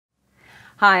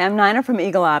Hi, I'm Nina from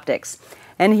Eagle Optics,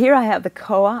 and here I have the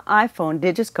Kowa iPhone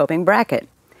Digiscoping Bracket.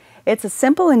 It's a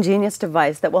simple, ingenious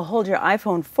device that will hold your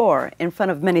iPhone 4 in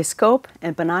front of many scope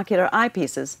and binocular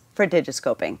eyepieces for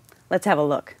digiscoping. Let's have a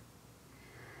look.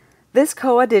 This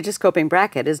Kowa Digiscoping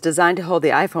Bracket is designed to hold the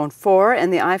iPhone 4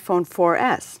 and the iPhone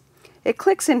 4S. It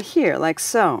clicks in here like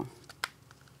so.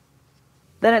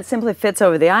 Then it simply fits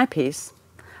over the eyepiece,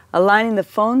 aligning the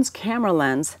phone's camera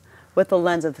lens with the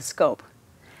lens of the scope.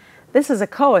 This is a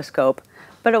Kowa scope,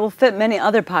 but it will fit many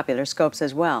other popular scopes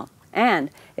as well, and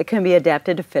it can be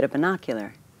adapted to fit a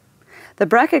binocular. The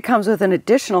bracket comes with an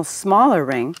additional smaller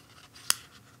ring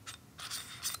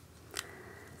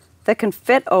that can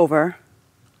fit over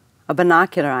a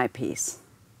binocular eyepiece.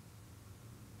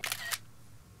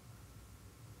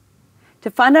 To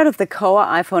find out if the Kowa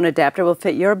iPhone adapter will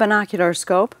fit your binocular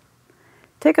scope,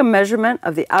 take a measurement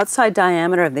of the outside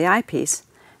diameter of the eyepiece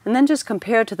and then just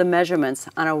compare it to the measurements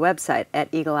on our website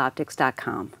at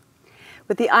eagleoptics.com.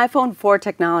 With the iPhone 4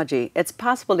 technology, it's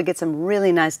possible to get some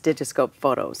really nice Digiscope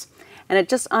photos. And at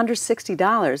just under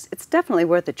 $60, it's definitely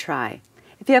worth a try.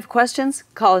 If you have questions,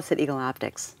 call us at Eagle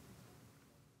Optics.